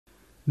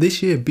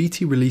This year,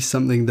 BT released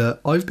something that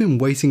I've been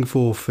waiting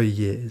for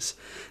years.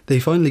 They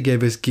finally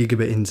gave us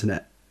gigabit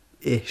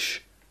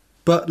internet-ish,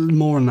 but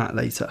more on that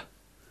later.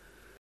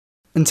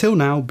 Until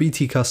now,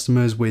 BT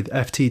customers with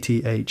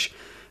FTTH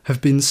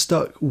have been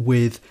stuck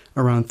with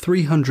around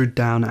 300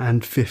 down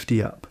and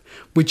 50 up,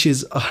 which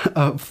is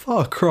a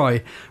far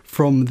cry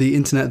from the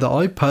internet that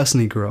I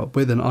personally grew up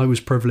with, and I was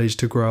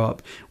privileged to grow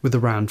up with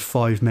around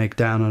 5 meg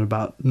down and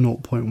about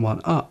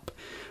 0.1 up.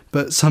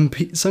 But some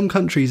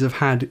countries have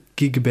had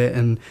gigabit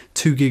and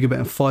 2 gigabit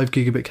and 5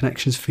 gigabit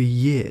connections for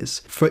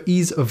years. For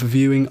ease of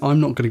viewing,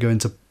 I'm not going to go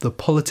into the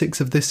politics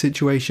of this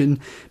situation,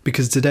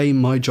 because today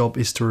my job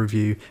is to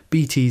review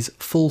BT's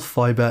Full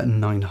Fibre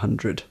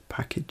 900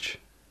 package.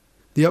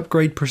 The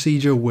upgrade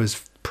procedure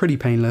was pretty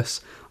painless.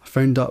 I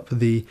phoned up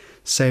the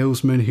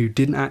salesman who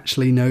didn't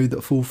actually know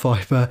that Full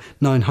Fibre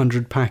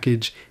 900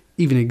 package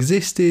even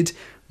existed.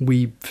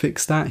 We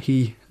fixed that,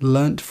 he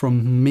learnt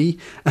from me,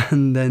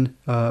 and then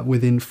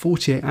within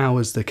 48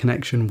 hours the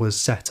connection was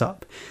set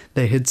up.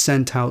 They had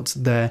sent out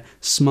their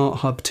Smart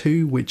Hub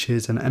 2, which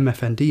is an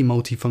MFND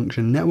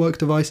multifunction network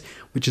device,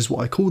 which is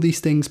what I call these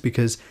things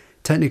because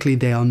technically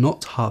they are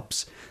not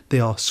hubs.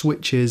 They are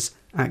switches,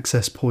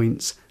 access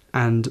points,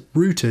 and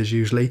routers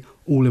usually,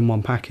 all in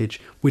one package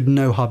with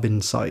no hub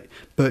in sight.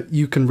 But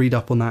you can read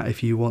up on that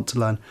if you want to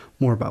learn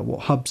more about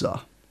what hubs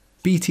are.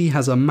 BT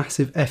has a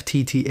massive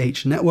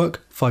FTTH network,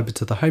 fibre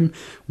to the home,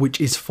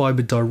 which is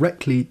fibre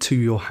directly to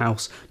your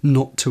house,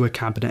 not to a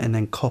cabinet and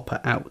then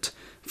copper out.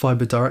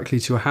 Fibre directly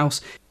to a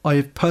house. I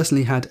have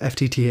personally had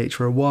FTTH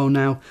for a while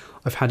now.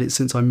 I've had it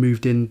since I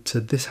moved into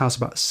this house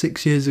about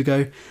 6 years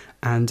ago,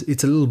 and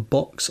it's a little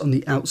box on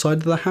the outside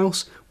of the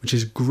house, which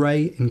is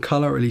grey in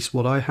colour, at least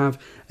what I have.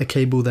 A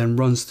cable then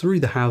runs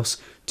through the house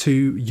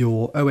to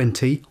your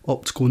ONT,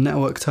 optical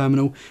network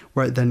terminal,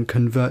 where it then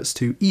converts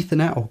to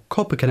Ethernet or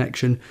copper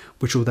connection,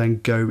 which will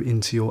then go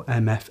into your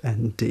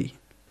MFND.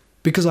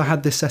 Because I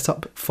had this set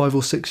up 5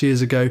 or 6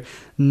 years ago,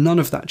 none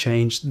of that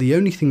changed. The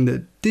only thing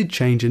that did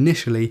change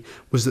initially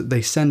was that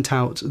they sent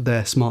out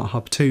their Smart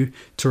Hub 2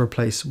 to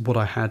replace what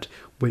I had,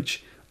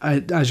 which,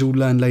 as you'll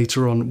learn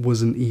later on,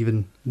 wasn't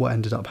even what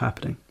ended up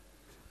happening.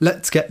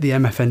 Let's get the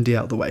MFND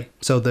out of the way.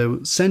 So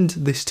they'll send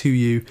this to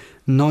you,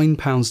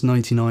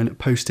 £9.99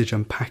 postage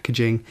and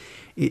packaging.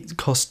 It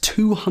costs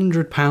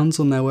 £200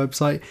 on their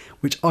website,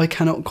 which I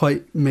cannot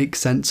quite make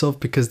sense of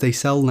because they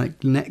sell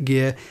like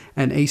Netgear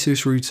and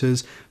Asus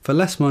routers for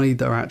less money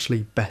that are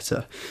actually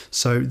better.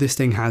 So this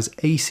thing has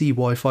AC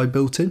Wi-Fi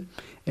built in.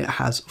 It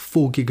has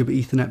 4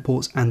 gigabit Ethernet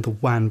ports and the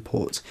WAN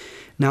port.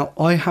 Now,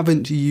 I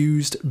haven't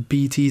used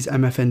BT's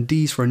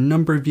MFNDs for a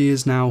number of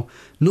years now,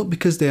 not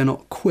because they are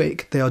not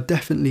quick, they are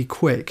definitely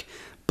quick,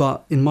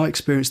 but in my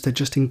experience, they're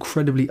just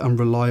incredibly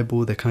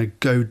unreliable. They kind of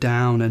go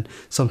down and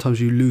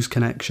sometimes you lose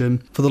connection.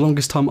 For the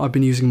longest time, I've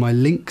been using my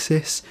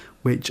Linksys,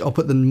 which I'll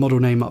put the model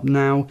name up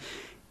now.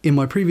 In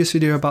my previous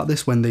video about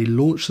this, when they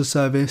launched the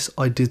service,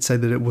 I did say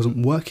that it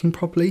wasn't working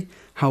properly.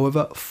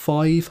 However,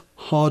 5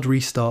 hard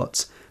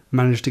restarts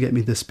managed to get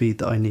me the speed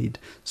that I need.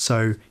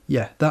 So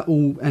yeah, that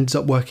all ends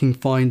up working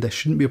fine. There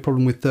shouldn't be a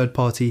problem with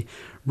third-party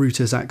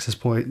routers, access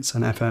points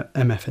and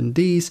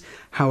MFNDs.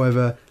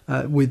 However,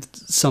 with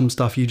some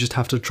stuff you just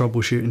have to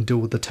troubleshoot and deal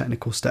with the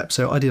technical steps.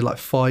 So I did like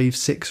 5,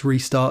 6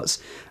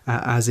 restarts,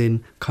 as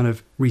in kind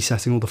of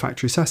resetting all the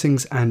factory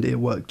settings, and it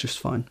worked just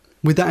fine.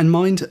 With that in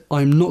mind,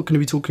 I'm not going to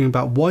be talking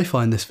about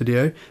Wi-Fi in this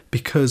video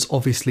because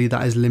obviously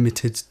that is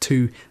limited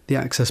to the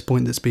access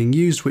point that's being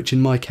used, which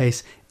in my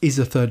case is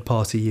a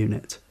third-party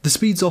unit. The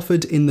speeds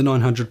offered in the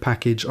 900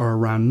 package are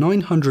around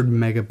 900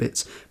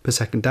 megabits per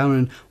second down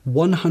and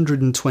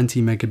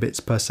 120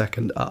 megabits per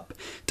second up.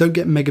 Don't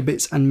get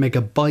megabits and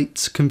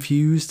megabytes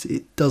confused,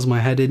 it does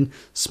my head in.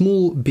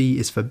 Small b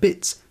is for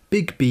bits,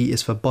 big B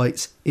is for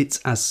bytes. It's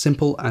as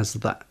simple as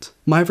that.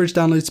 My average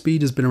download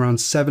speed has been around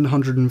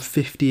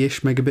 750-ish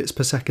megabits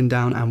per second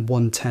down and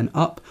 110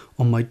 up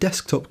on my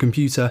desktop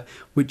computer,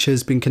 which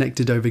has been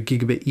connected over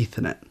gigabit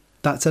Ethernet.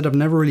 That said, I've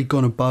never really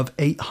gone above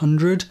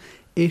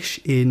 800-ish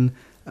in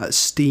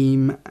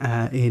Steam,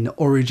 in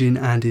Origin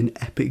and in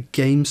Epic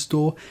Game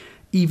Store,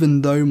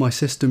 even though my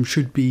system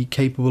should be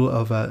capable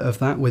of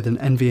that with an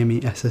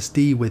NVMe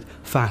SSD with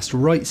fast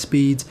write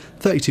speeds,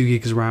 32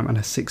 gigs of RAM and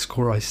a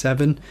 6-core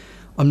i7.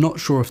 I'm not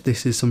sure if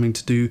this is something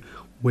to do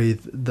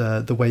with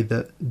the way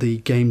that the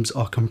games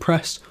are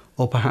compressed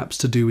or perhaps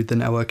to do with the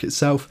network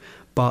itself,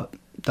 but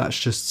that's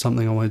just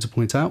something I wanted to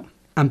point out.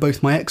 And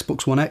both my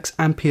Xbox One X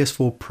and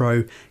PS4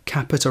 Pro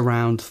cap at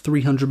around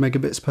 300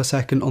 megabits per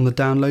second on the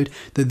download,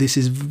 though this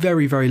is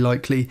very, very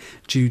likely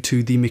due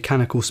to the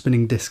mechanical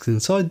spinning disks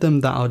inside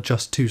them that are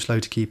just too slow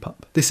to keep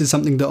up. This is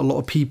something that a lot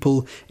of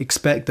people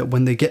expect, that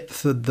when they get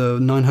the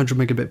 900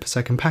 megabit per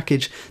second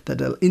package, that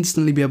they'll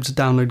instantly be able to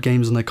download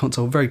games on their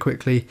console very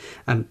quickly,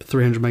 and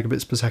 300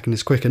 megabits per second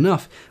is quick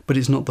enough, but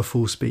it's not the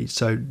full speed,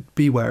 so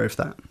beware of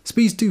that.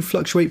 Speeds do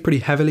fluctuate pretty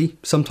heavily.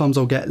 Sometimes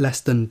I'll get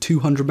less than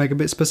 200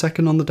 megabits per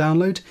second on the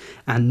download, upload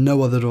and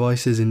no other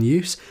devices in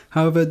use.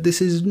 However,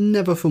 this is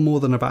never for more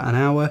than about an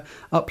hour.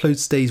 Upload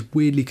stays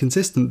weirdly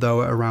consistent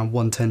though at around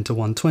 110 to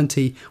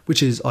 120,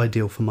 which is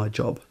ideal for my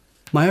job.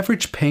 My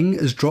average ping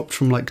has dropped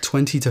from like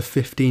 20 to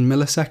 15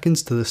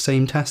 milliseconds to the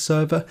same test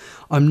server.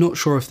 I'm not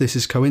sure if this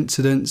is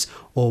coincidence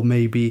or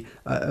maybe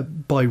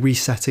by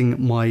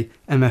resetting my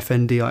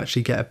MFND I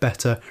actually get a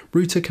better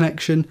router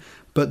connection,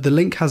 but the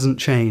link hasn't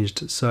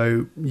changed,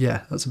 so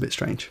yeah, that's a bit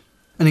strange.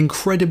 An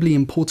incredibly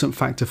important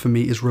factor for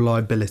me is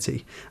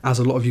reliability. As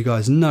a lot of you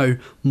guys know,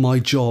 my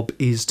job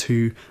is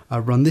to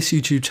run this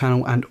YouTube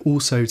channel and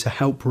also to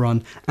help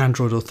run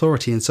Android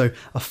Authority, and so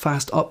a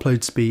fast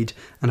upload speed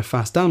and a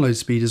fast download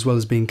speed, as well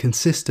as being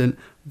consistent,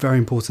 very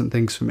important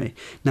things for me.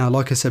 Now,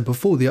 like I said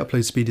before, the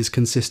upload speed is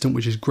consistent,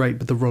 which is great,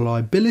 but the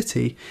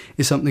reliability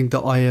is something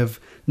that I have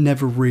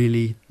never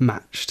really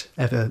matched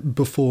ever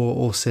before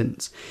or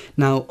since.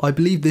 Now, I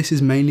believe this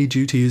is mainly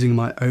due to using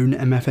my own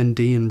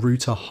MFND and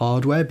router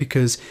hardware,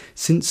 because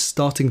since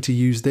starting to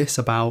use this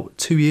about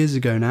 2 years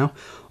ago now,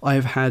 I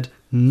have had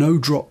no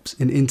drops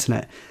in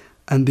internet.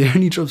 And the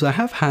only drops I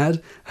have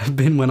had have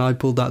been when I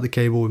pulled out the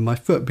cable with my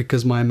foot,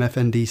 because my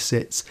MFND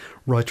sits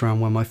right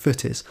around where my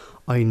foot is.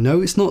 I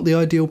know it's not the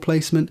ideal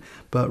placement,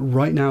 but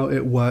right now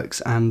it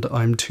works and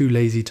I'm too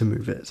lazy to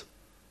move it.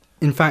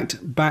 In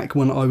fact, back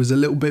when I was a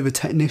little bit of a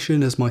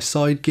technician as my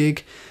side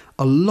gig,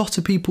 a lot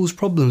of people's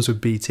problems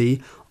with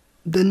BT,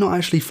 they're not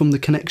actually from the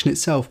connection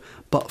itself,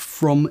 but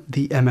from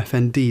the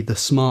MFND, the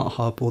Smart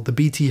Hub, or the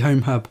BT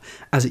Home Hub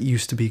as it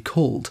used to be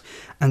called.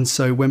 And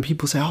so when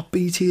people say, oh,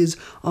 BT is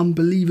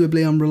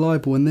unbelievably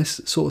unreliable and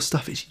this sort of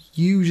stuff, it's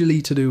usually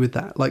to do with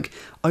that. Like,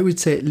 I would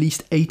say at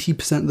least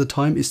 80% of the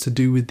time is to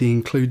do with the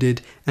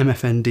included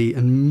MFND,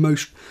 and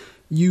most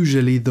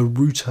usually the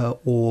router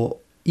or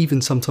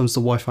even sometimes the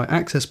Wi-Fi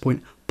access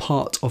point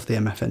part of the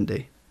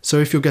MFND. So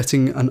if you're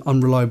getting an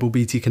unreliable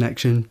BT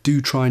connection,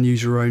 do try and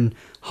use your own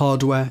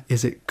hardware,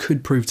 as it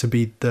could prove to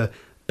be the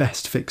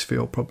best fix for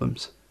your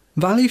problems.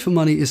 Value for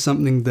money is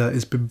something that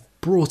has been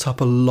brought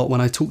up a lot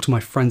when I talk to my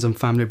friends and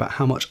family about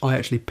how much I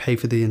actually pay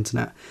for the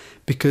internet,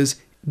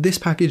 because this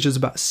package is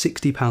about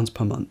 £60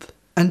 per month.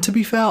 And to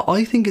be fair,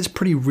 I think it's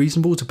pretty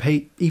reasonable to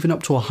pay even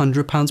up to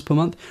 £100 per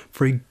month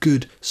for a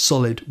good,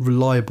 solid,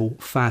 reliable,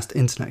 fast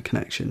internet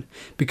connection,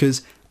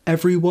 because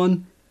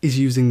everyone is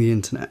using the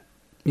internet.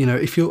 You know,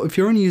 if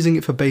you're only using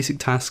it for basic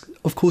tasks,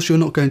 of course you're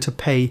not going to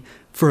pay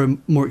for a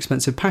more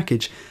expensive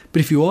package. But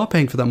if you are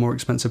paying for that more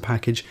expensive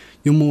package,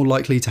 you're more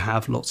likely to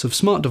have lots of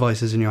smart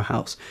devices in your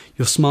house.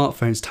 Your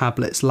smartphones,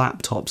 tablets,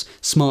 laptops,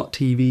 smart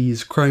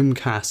TVs,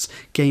 Chromecasts,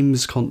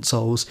 games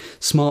consoles,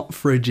 smart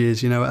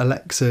fridges, you know,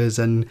 Alexas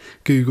and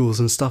Googles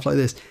and stuff like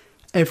this,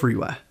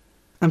 everywhere.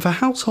 And for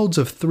households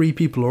of 3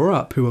 people or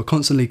up who are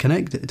constantly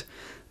connected,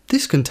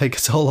 this can take a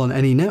toll on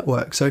any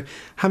network. So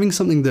having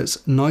something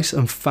that's nice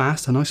and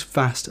fast, a nice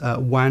fast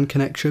WAN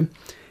connection,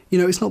 you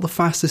know, it's not the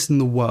fastest in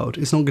the world.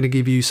 It's not going to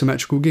give you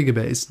symmetrical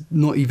gigabit. It's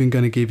not even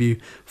going to give you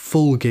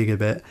full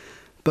gigabit.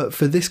 But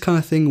for this kind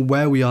of thing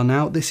where we are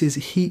now, this is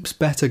heaps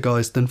better,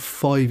 guys, than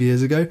 5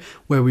 years ago,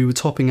 where we were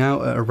topping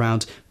out at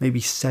around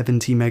maybe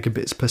 70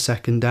 megabits per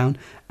second down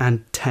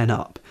and 10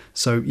 up.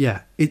 So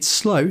yeah, it's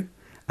slow,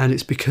 and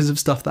it's because of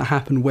stuff that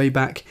happened way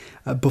back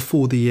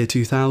before the year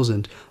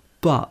 2000.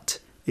 But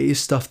it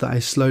is stuff that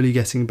is slowly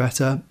getting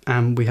better,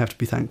 and we have to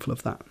be thankful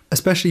of that.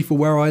 Especially for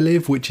where I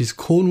live, which is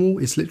Cornwall.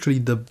 It's literally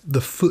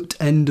the foot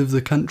end of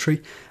the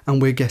country,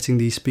 and we're getting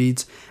these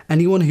speeds.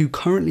 Anyone who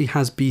currently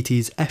has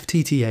BT's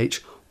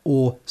FTTH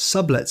or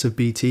sublets of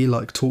BT,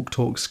 like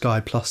TalkTalk, Sky,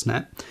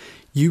 PlusNet,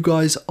 you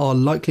guys are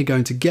likely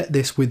going to get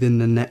this within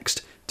the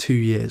next 2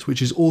 years,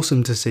 which is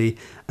awesome to see,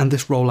 and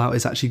this rollout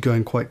is actually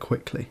going quite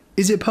quickly.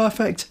 Is it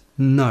perfect?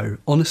 No.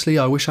 Honestly,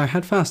 I wish I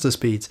had faster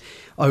speeds.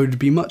 I would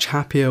be much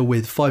happier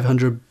with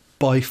 500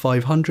 by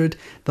 500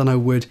 than I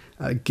would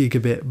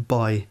gigabit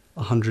by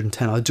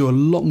 110. I'd do a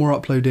lot more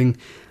uploading,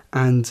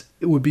 and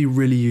it would be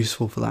really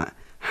useful for that.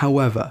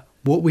 However,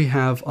 what we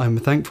have, I'm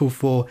thankful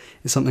for.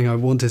 It's something I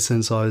wanted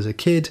since I was a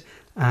kid,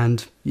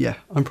 and yeah,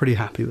 I'm pretty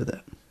happy with it.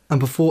 And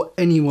before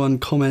anyone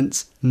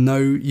comments,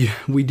 no,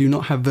 we do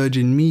not have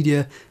Virgin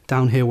Media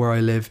down here where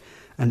I live,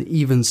 and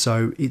even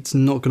so, it's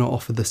not going to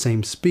offer the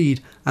same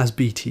speed as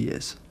BT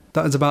is.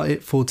 That is about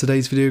it for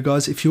today's video,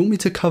 guys. If you want me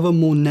to cover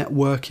more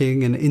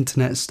networking and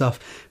internet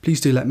stuff,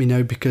 please do let me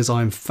know, because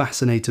I'm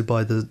fascinated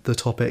by the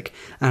topic,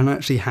 and I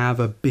actually have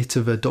a bit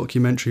of a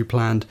documentary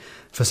planned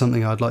for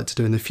something I'd like to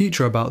do in the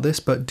future about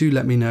this, but do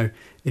let me know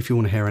if you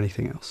want to hear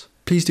anything else.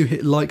 Please do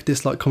hit like,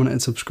 dislike, comment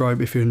and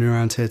subscribe if you're new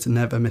around here to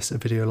never miss a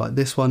video like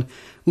this one.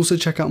 Also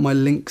check out my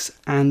links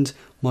and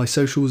my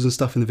socials and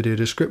stuff in the video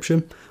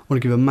description. I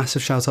want to give a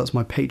massive shout out to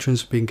my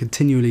patrons for being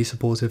continually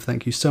supportive.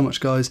 Thank you so much,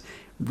 guys.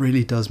 It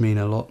really does mean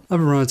a lot. I've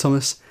been Ryan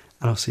Thomas,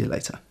 and I'll see you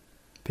later.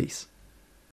 Peace.